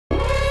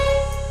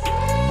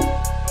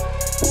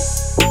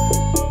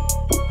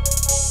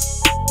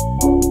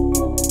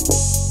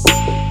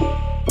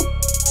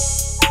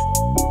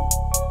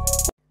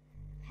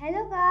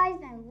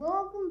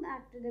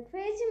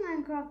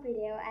Minecraft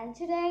video, and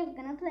today we're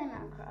gonna play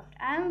Minecraft.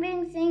 I've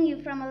been seeing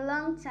you from a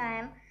long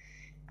time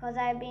because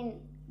I've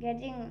been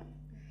getting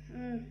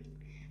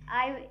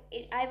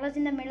I was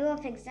in the middle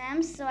of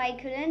exams, so I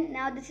couldn't.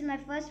 Now this is my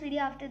first video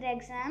after the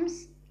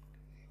exams.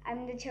 I'm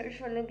in the church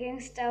for looking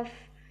stuff.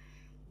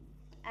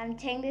 I'm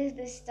taking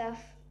this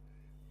stuff.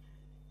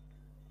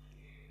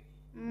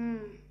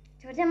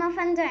 Totem of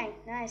Undying,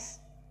 nice.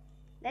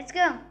 Let's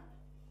go.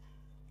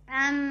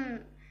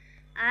 I'm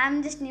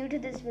just new to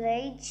this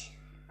village.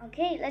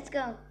 Okay, let's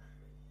go.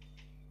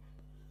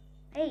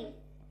 Hey.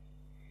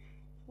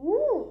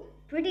 Ooh,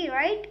 pretty,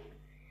 right?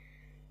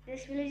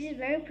 This village is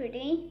very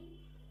pretty.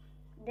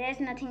 There's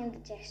nothing in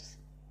the chests.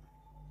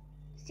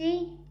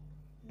 See?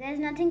 There's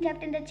nothing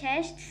kept in the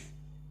chests.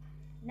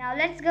 Now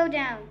let's go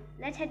down.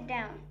 Let's head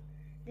down.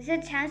 This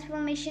is a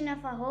transformation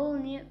of a whole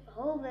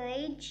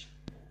village.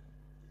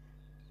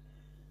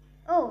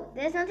 Oh,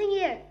 there's nothing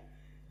here.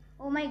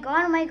 Oh my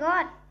god, oh my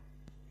god.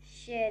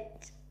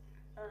 Shit.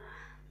 Ugh.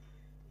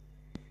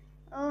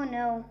 Oh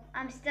no,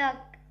 I'm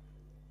stuck.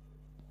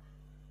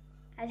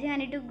 I think I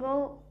need to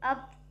go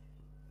up.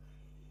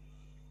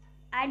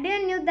 I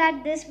didn't know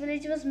that this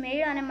village was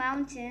made on a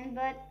mountain,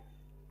 but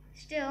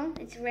still,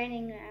 it's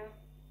raining now.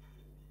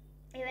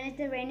 Even it's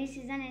the rainy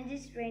season, and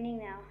it's raining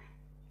now.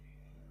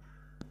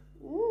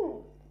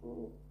 Ooh,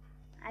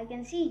 I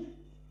can see.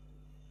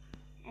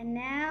 And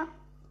now,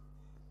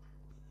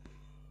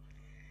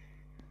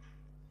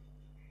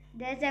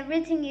 there's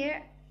everything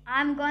here.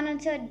 I'm gone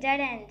into a dead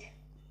end.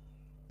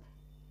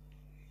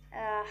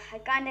 I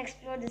can't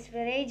explore this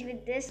village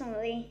with this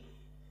only.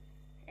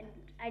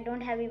 I don't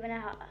have even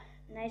a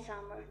nice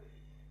armor.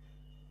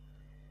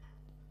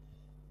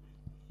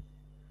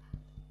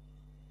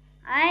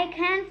 I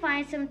can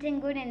find something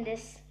good in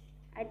this,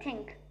 I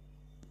think.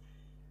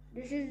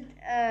 This is,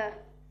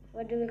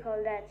 what do we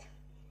call that?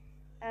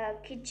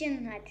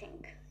 Kitchen, I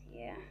think.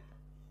 Yeah.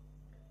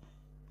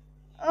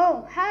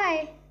 Oh,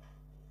 hi.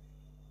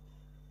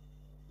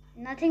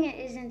 Nothing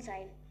is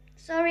inside.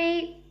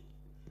 Sorry.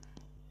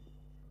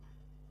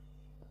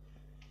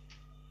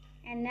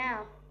 And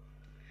now,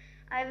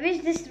 I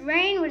wish this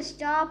rain would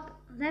stop.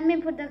 Let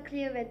me put the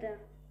clear weather.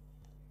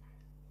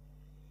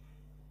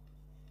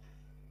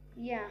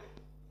 Yeah.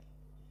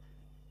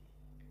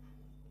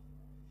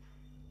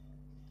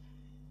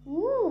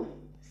 Ooh,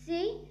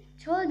 see?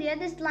 Told you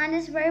this land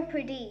is very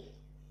pretty.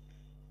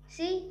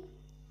 See?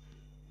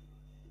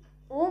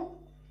 Oh.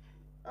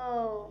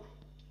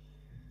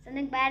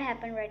 Something bad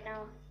happened right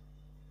now.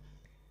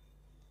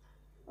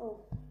 Oh.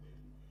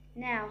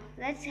 Now,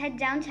 let's head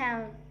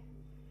downtown.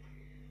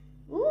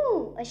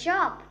 Ooh, a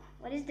shop.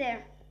 What is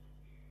there?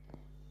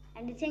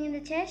 Anything in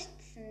the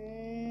chests?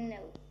 No.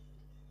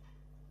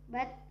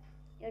 But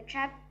you're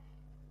trapped.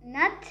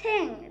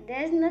 Nothing.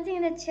 There's nothing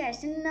in the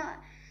chest. No.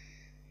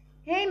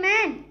 Hey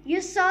man,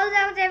 you sold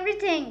out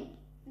everything.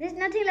 There's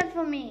nothing left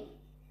for me.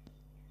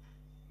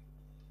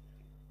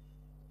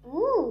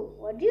 Ooh,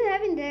 what do you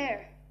have in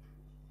there?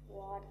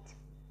 What?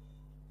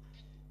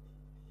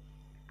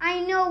 I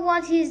know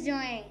what he's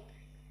doing.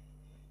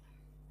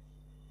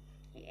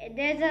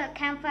 There's a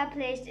campfire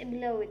placed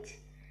below it.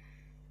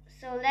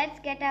 So let's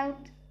get out.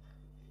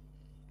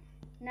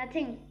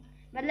 Nothing.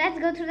 But let's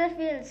go through the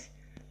fields.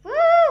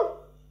 Woo!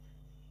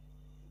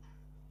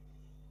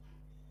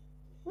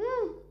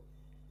 Woo!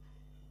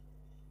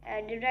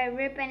 Did I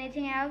rip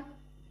anything out?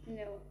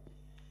 No.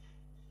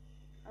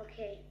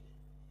 Okay.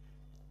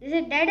 This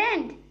is a dead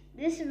end.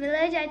 This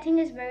village, I think,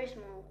 is very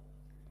small.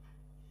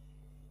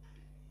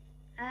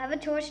 I have a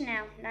torch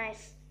now.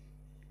 Nice.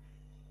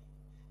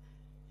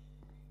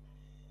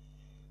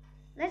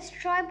 Let's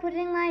try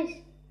putting lights.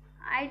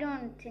 I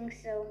don't think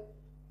so.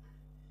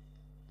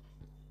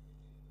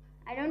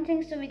 I don't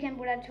think so we can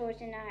put a torch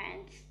in our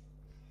hands.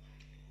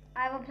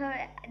 I will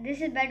play.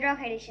 This is Bedrock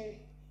Edition.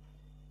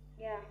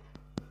 Yeah.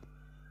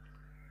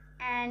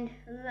 And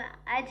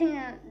I think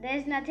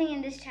there's nothing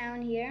in this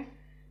town here.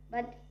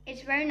 But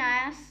it's very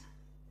nice.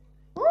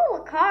 Ooh,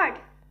 a card.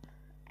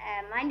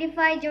 Mind if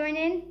I join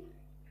in?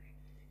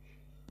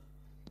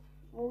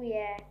 Oh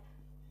yeah.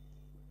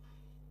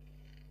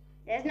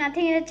 There's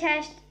nothing in the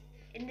chest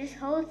in this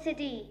whole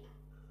city.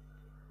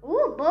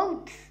 Ooh,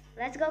 boats.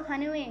 Let's go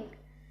canoeing.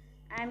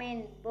 I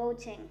mean,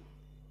 boating.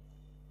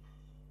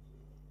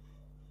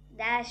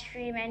 That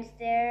stream ends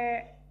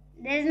there.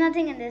 There's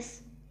nothing in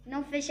this.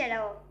 No fish at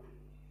all.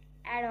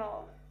 At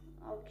all.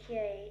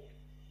 Okay.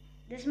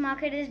 This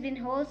market has been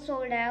whole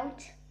sold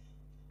out.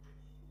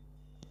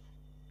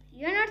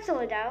 You're not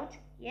sold out.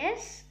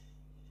 Yes?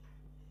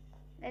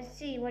 Let's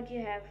see what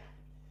you have.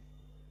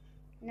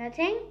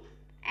 Nothing?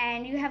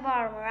 And you have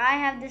armor. I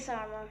have this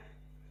armor.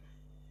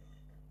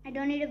 I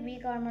don't need a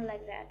weak armor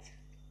like that.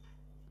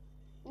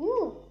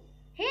 Ooh.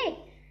 Hey.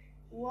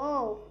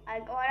 Whoa. I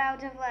got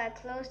out of a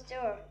closed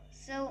door.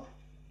 So,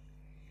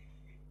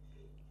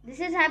 this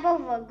is type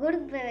of a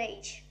good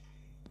village.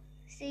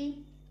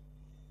 See?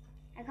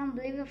 I can't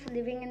believe you're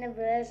living in a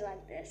village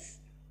like this.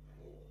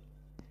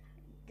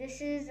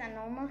 This is a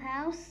normal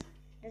house.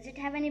 Does it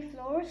have any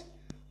floors?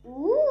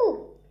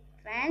 Ooh,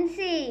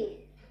 fancy.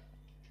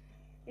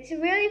 This is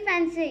really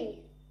fancy.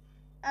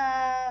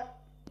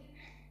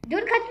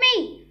 Don't cut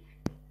me!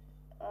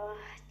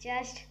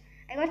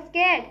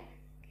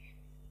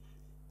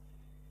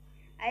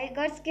 I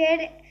got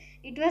scared.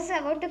 It was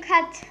about to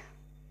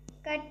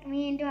cut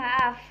me into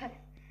half.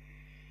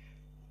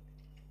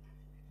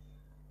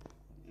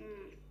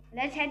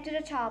 Let's head to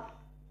the top,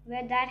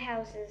 where that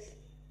house is.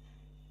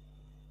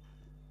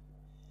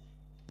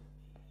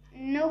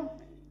 Nope,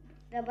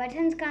 the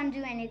buttons can't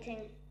do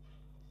anything.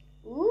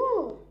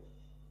 Ooh,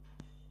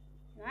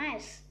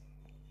 nice.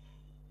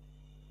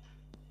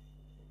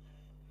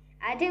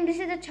 I think this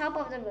is the top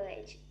of the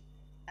village.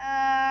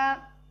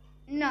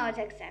 Not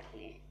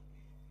exactly.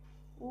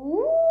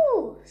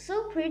 Ooh,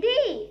 so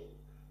pretty.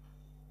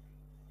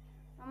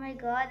 Oh my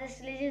god, this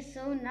village is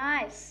so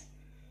nice.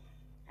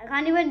 I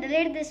can't even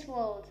delete this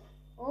world.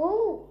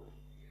 Oh,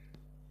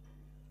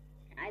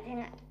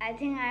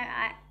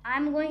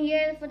 I'm going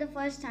here for the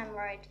first time,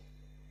 right?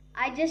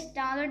 I just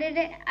downloaded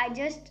it. I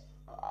just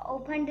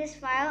opened this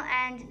file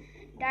and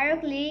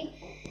directly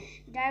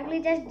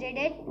just did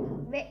it.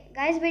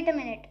 Guys, wait a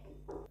minute.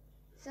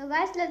 So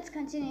guys, let's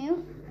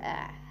continue.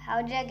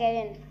 How did I get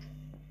in?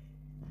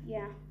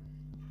 Yeah.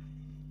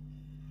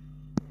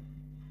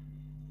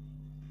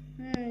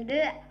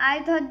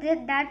 I thought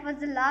that was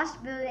the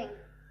last building,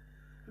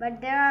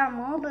 but there are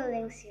more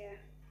buildings here.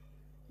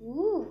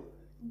 Ooh,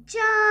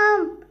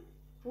 jump!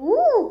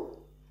 Ooh!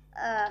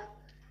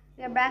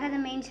 We are back at the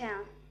main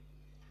town.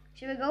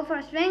 Should we go for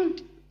a swing?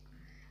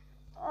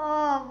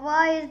 Oh,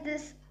 why is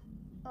this?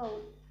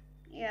 Oh,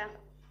 yeah,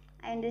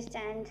 I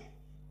understand.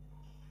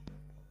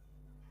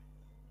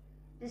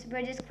 This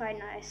bridge is quite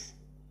nice.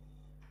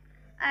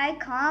 I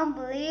can't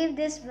believe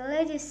this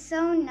village is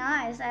so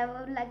nice. I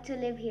would like to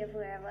live here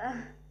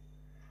forever.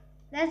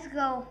 Let's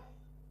go.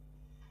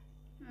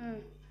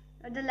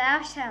 The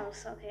last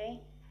house,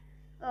 okay.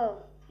 Oh,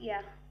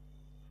 yeah.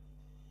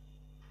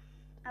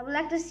 I would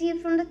like to see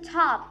it from the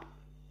top.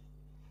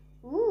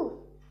 Ooh,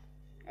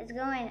 let's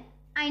go in.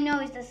 I know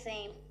it's the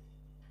same.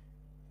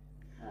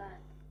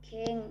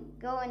 King,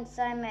 go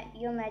inside,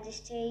 your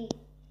majesty.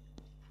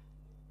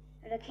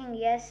 The king,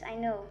 yes, I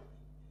know.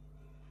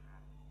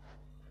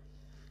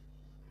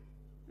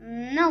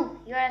 No,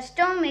 you're a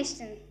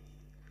stonemason.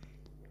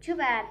 Too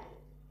bad.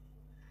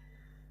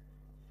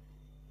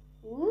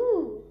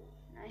 Ooh,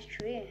 nice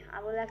tree.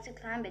 I would like to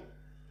climb it.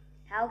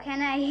 How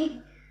can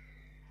I?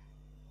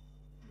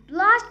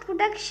 Blast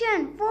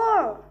protection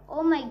 4.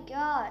 Oh my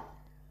god.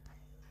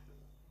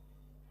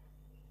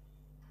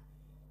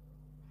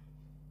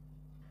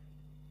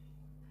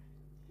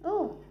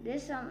 Oh,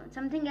 there's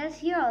something else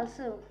here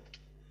also.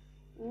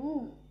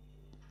 Ooh,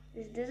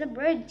 there's a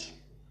bridge.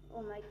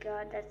 Oh my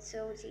god, that's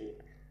so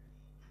deep.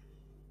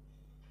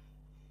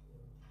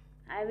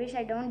 I wish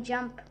I don't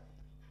jump,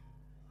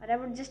 but I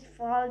would just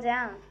fall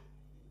down.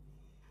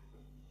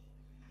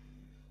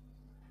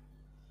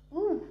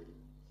 Ooh,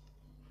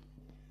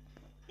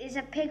 it's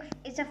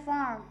a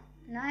farm.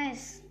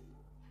 Nice.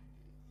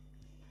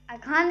 I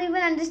can't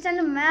even understand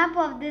the map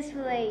of this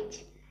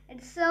village.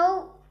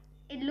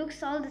 It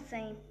looks all the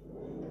same.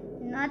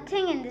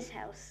 Nothing in this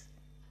house.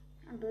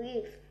 I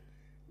believe.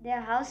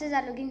 Their houses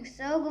are looking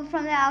so good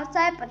from the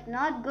outside, but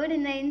not good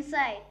in the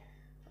inside.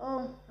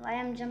 Oh, why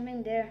am I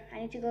jumping there?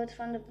 I need to go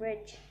from the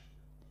bridge.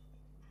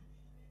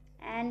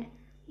 And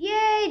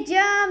yay,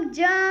 jump,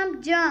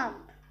 jump,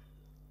 jump.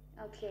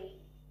 Okay.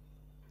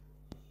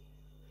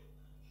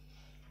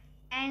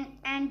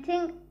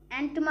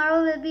 And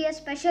tomorrow will be a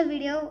special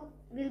video.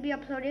 Will be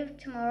uploaded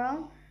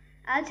tomorrow.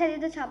 I'll tell you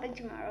the topic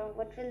tomorrow.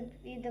 What will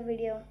be the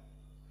video?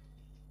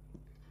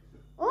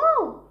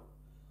 Oh,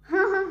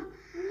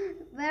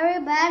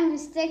 very bad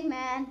mistake,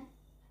 man.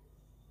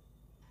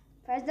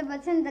 Press the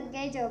button, the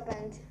gate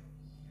opened.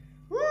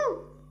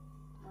 Woo!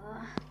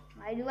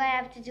 Why do I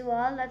have to do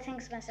all the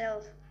things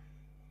myself?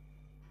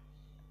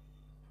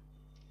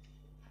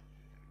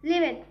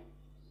 Leave it.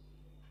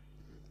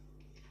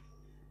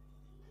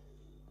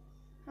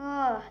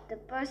 Oh, the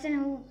person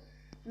who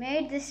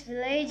made this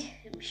village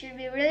should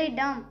be really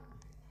dumb.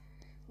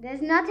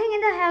 There's nothing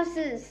in the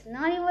houses,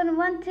 not even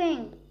one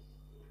thing.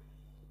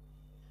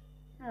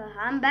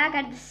 I'm back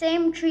at the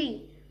same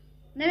tree.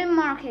 Let me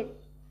mark it.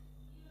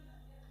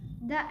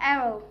 The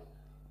arrow.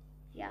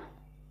 Yeah.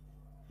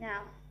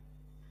 Now,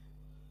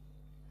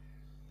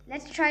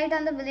 let's try it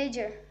on the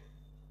villager.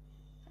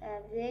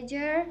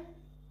 Villager.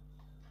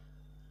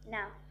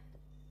 Now.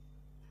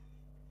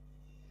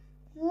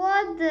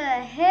 What the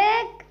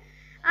heck?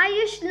 I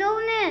use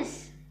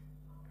slowness,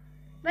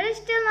 but it's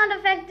still not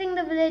affecting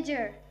the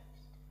villager.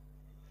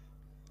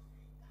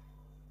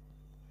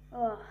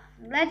 Oh,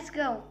 let's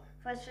go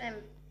for a swim.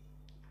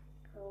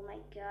 Oh my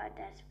god,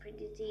 that's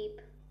pretty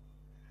deep.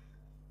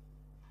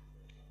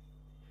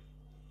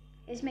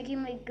 It's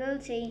making me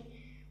guilty.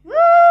 Woo!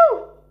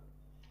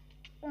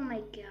 Oh my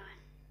god,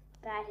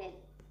 bad hit.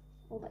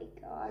 Oh my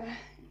god.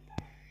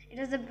 It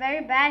was a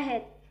very bad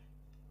hit.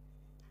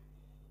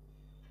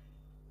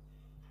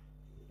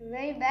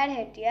 Very bad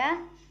hit,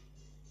 yeah?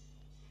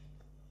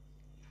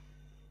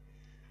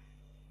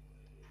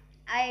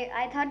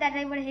 I thought that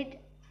I would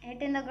hit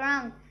hitting the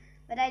ground,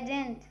 but I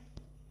didn't.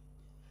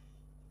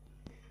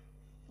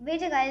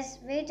 Wait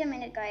a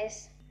minute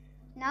guys.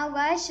 Now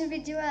guys, should we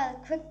do a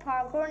quick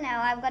parkour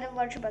now? I've got a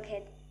water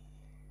bucket.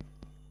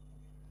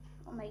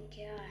 Oh my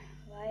god,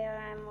 why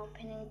am I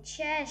opening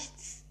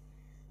chests?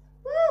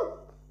 Woo!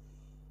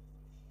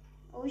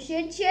 Oh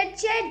shit,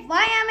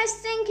 why am I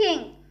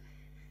sinking?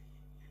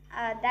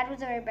 That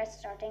was a very bad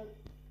starting.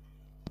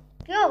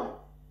 Go!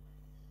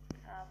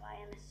 Why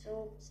am I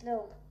so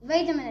slow?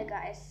 Wait a minute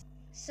guys.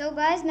 So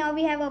guys, now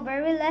we have a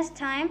very less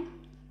time.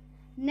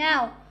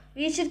 Now,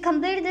 we should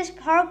complete this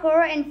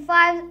parkour in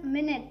 5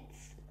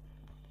 minutes.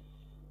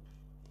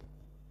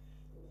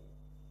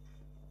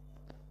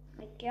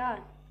 My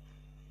god.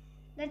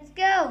 Let's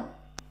go!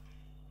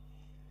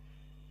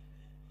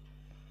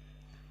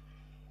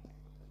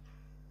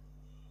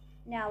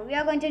 Now, we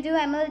are going to do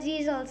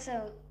MLGs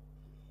also.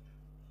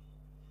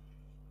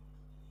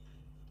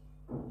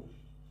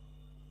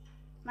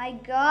 My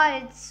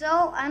god,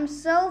 I'm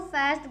so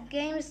fast, the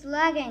game is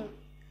lagging.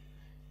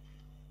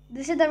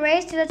 This is the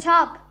race to the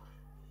top.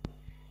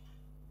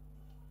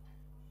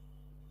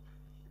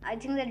 I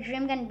think that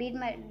Dream can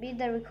beat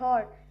the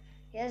record.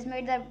 He has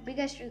made the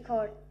biggest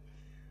record.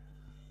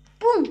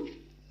 Boom!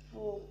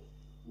 Oh,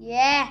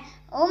 yeah!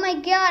 Oh my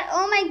god!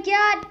 Oh my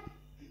god!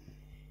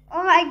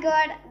 Oh my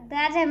god!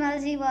 That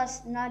MLG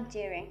was not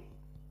daring.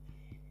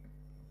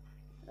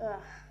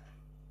 Ugh.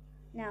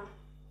 Now,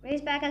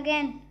 race back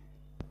again.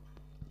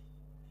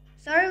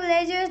 Sorry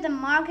villagers, the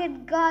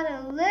market got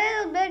a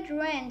little bit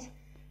ruined.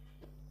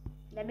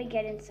 Let me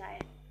get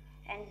inside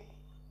and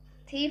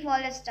thief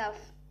all the stuff.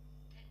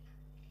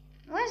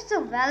 What's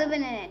so valuable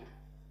in it?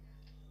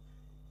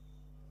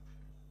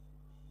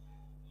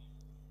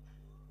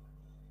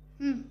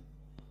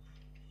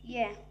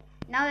 Yeah.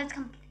 Now let's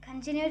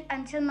continue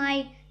until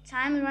my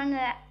time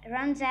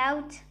runs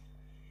out.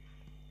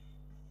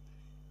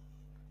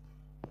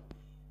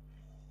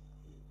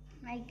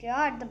 My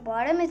god, the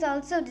bottom is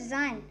also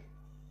designed.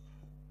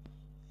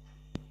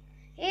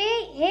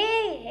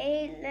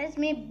 Hey, let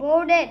me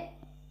board it.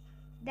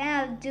 Then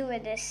I'll do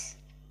with this.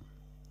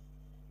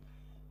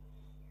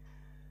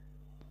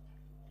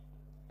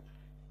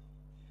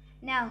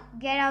 Now,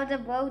 get out of the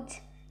boat.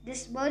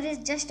 This boat is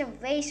just a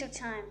waste of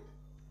time.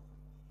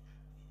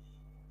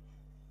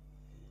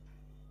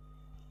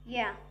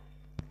 Yeah.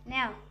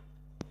 Now.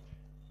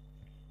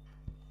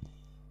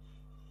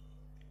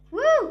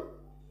 Woo!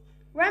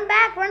 Run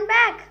back, run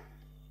back!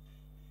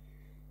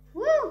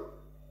 Woo!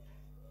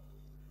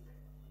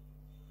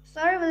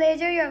 Sorry,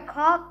 villager, your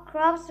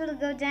crops will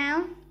go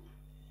down.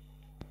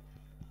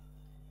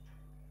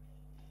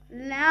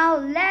 Now,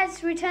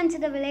 let's return to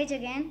the village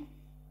again.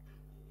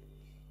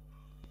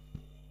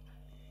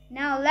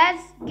 Now,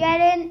 let's get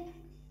in.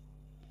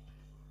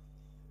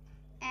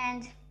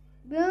 And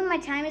boom, my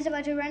time is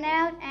about to run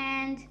out.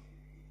 And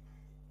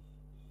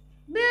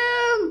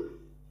boom!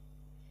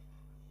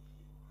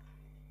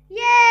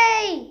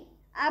 Yay!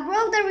 I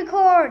broke the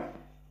record.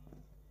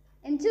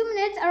 In 2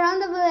 minutes around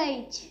the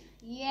village.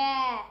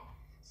 Yeah.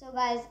 So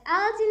guys,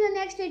 I'll see you in the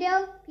next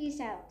video. Peace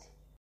out.